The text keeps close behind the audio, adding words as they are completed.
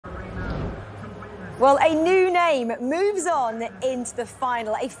Well, a new name moves on into the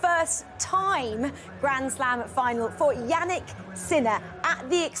final. A first-time Grand Slam final for Jannik Sinner at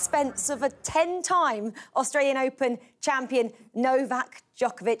the expense of a 10-time Australian Open champion, Novak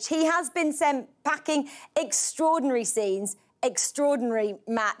Djokovic. He has been sent packing. Extraordinary scenes, extraordinary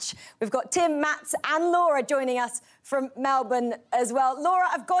match. We've got Tim, Mats and Laura joining us from Melbourne as well. Laura,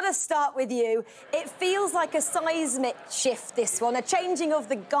 I've got to start with you. It feels like a seismic shift, this one, a changing of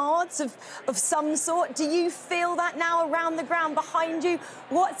the guards of some sort. Do you feel that now around the ground behind you?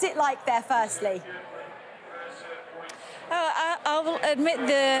 What's it like there, firstly? I'll admit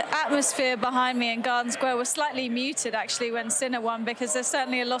the atmosphere behind me in Garden Square was slightly muted, actually, when Sinner won, because there's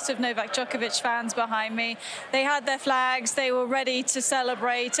certainly a lot of Novak Djokovic fans behind me. They had their flags, they were ready to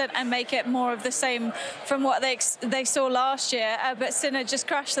celebrate and make it more of the same from what they saw last year. But Sinner just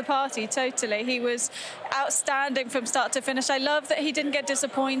crashed the party totally. He was outstanding from start to finish. I love that he didn't get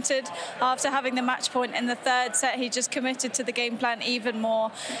disappointed after having the match point in the third set. He just committed to the game plan even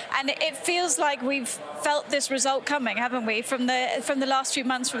more. And it feels like we've felt this result coming, haven't we, from the last few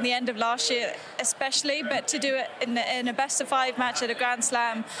months, from the end of last year especially, but to do it in a best-of-5 match at a Grand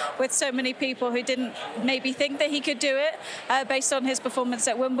Slam with so many people who didn't maybe think that he could do it based on his performance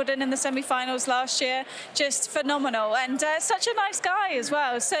at Wimbledon in the semi-finals last year, just phenomenal. And such a nice guy as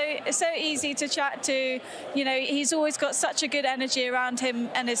well, so easy to chat to. You know, he's always got such a good energy around him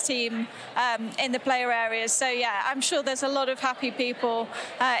and his team in the player areas. So yeah, I'm sure there's a lot of happy people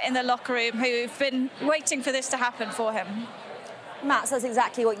in the locker room who've been waiting for this to happen for him. Mats, that's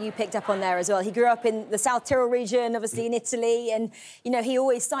exactly what you picked up on there as well. He grew up in the South Tyrol region, obviously in Italy, and, you know, he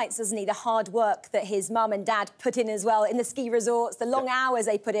always cites, doesn't he, the hard work that his mum and dad put in as well, in the ski resorts, the long hours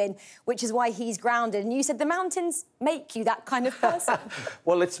they put in, which is why he's grounded. And you said the mountains make you that kind of person.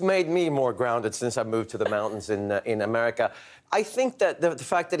 Well, it's made me more grounded since I moved to the mountains in America. I think that the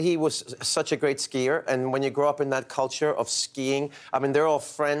fact that he was such a great skier, and when you grow up in that culture of skiing, I mean, they're all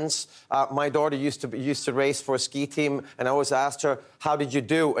friends. My daughter used to race for a ski team, and I always asked her, how did you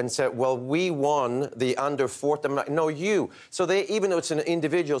do? And said, well, we won the under 4th. I'm like, no, you. So they, even though it's an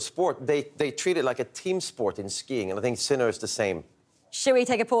individual sport, they treat it like a team sport in skiing, and I think Sinner is the same. Should we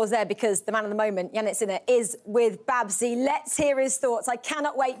take a pause there, because the man of the moment, Jannik Sinner, is with Babsy. Let's hear his thoughts. I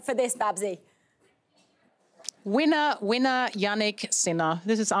cannot wait for this, Babsy. Winner, Jannik Sinner.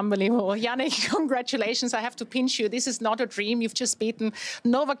 This is unbelievable. Jannik, congratulations. I have to pinch you. This is not a dream. You've just beaten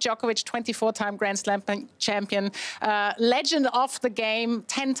Novak Djokovic, 24-time Grand Slam champion, legend of the game.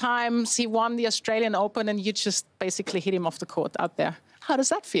 10 times he won the Australian Open, and you just basically hit him off the court out there. How does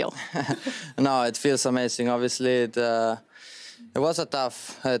that feel? No, it feels amazing. Obviously, it was a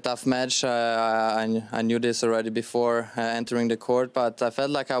tough match. I knew this already before entering the court, but I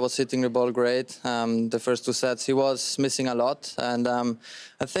felt like I was hitting the ball great. The first 2 sets, he was missing a lot, and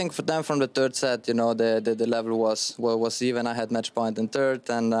I think for them from the third set, you know, the level was even. I had match point in third,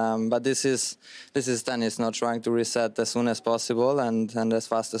 and but this is tennis, not trying to reset as soon as possible and as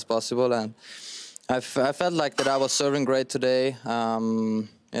fast as possible. And I felt like that I was serving great today.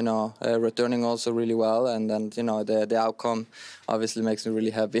 You know, returning also really well, and you know, the outcome obviously makes me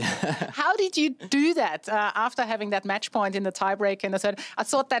really happy. How did you do that after having that match point in the tiebreak in the third? I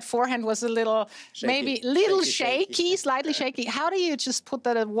thought that forehand was a little, shaky. Maybe slightly shaky. How do you just put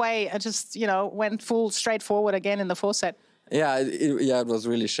that away and just, you know, went full straight forward again in the 4th set? Yeah, it was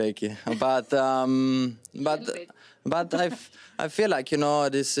really shaky, but I feel like, you know,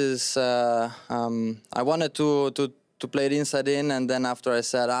 this is I wanted to play it inside in, and then after I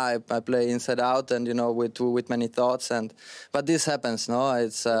said I play inside out, and you know, with many thoughts, but this happens, no?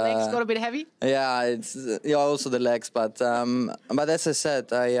 It's legs got a bit heavy. Yeah, it's also the legs, but as I said,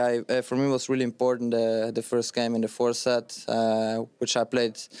 for me it was really important the first game in the 4th set, which I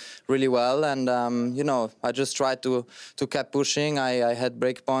played really well, and you know, I just tried to keep pushing. I had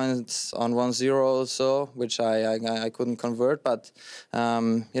break points on 1-0 also, which I couldn't convert, but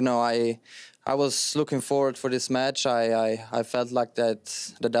you know, I was looking forward for this match. I felt like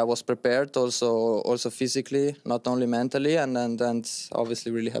that I was prepared, also physically, not only mentally, and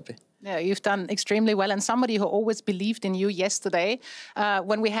obviously really happy. Yeah, you've done extremely well, and somebody who always believed in you yesterday,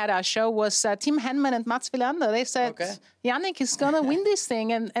 when we had our show, was Tim Henman and Mats Wilander. They said, okay, Jannik is going to win this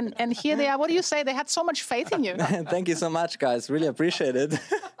thing, and here they are. What do you say? They had so much faith in you. Thank you so much, guys. Really appreciate it.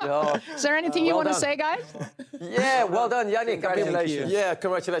 Is there anything you want to say, guys? Yeah, well done, Jannik. Congratulations. Yeah,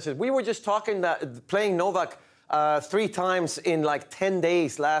 congratulations. We were just talking that playing Novak 3 times in like 10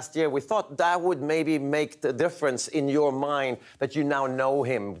 days last year. We thought that would maybe make the difference in your mind that you now know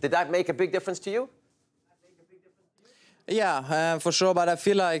him. Did that make a big difference to you? Yeah, for sure. But I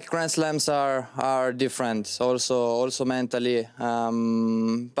feel like Grand Slams are different, also mentally.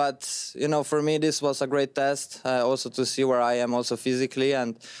 But you know, for me, this was a great test, also to see where I am, also physically,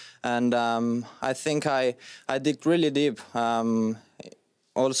 and I think I dig really deep.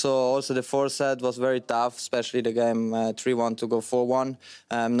 Also, the fourth set was very tough, especially the game 3-1 to go 4-1.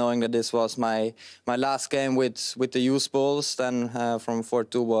 Knowing that this was my last game with the used balls, then from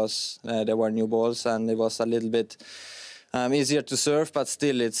 4-2 was there were new balls, and it was a little bit easier to serve. But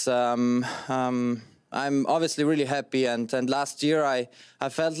still, it's I'm obviously really happy. And last year I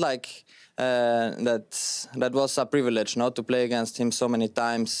felt like that was a privilege, not to play against him so many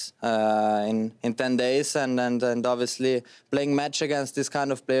times in 10 days, and obviously playing match against this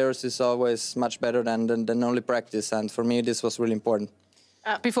kind of players is always much better than only practice, and for me this was really important.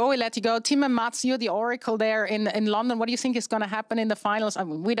 Before we let you go, Tim and Mats, you're the oracle there in London. What do you think is going to happen in the finals? I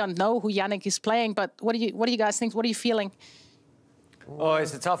mean, we don't know who Jannik is playing, but what do you guys think? What are you feeling? Oh,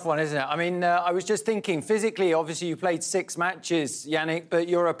 it's a tough one, isn't it? I mean, I was just thinking, physically, obviously you played 6 matches, Jannik, but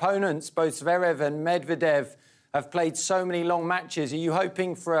your opponents, both Zverev and Medvedev, have played so many long matches. Are you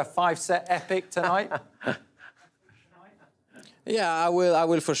hoping for a 5-set epic tonight? Yeah, I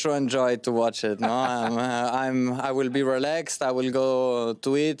will for sure enjoy to watch it. No, I will be relaxed. I will go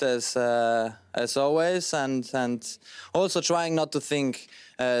to it as always, and also trying not to think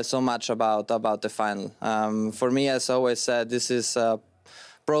so much about the final. For me, as I always said, this is a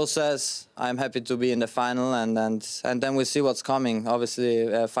process. I'm happy to be in the final, and then we see what's coming.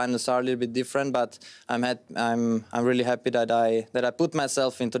 Obviously, finals are a little bit different, but I'm really happy that I put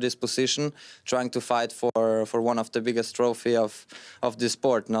myself into this position, trying to fight for one of the biggest trophy of this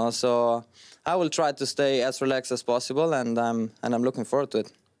sport. No, so I will try to stay as relaxed as possible, and I'm looking forward to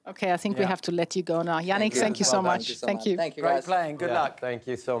it. Okay, I think we have to let you go now. Jannik, thank you so much. Thank you. Thank you, Great guys. playing. Good luck. Thank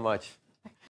you so much.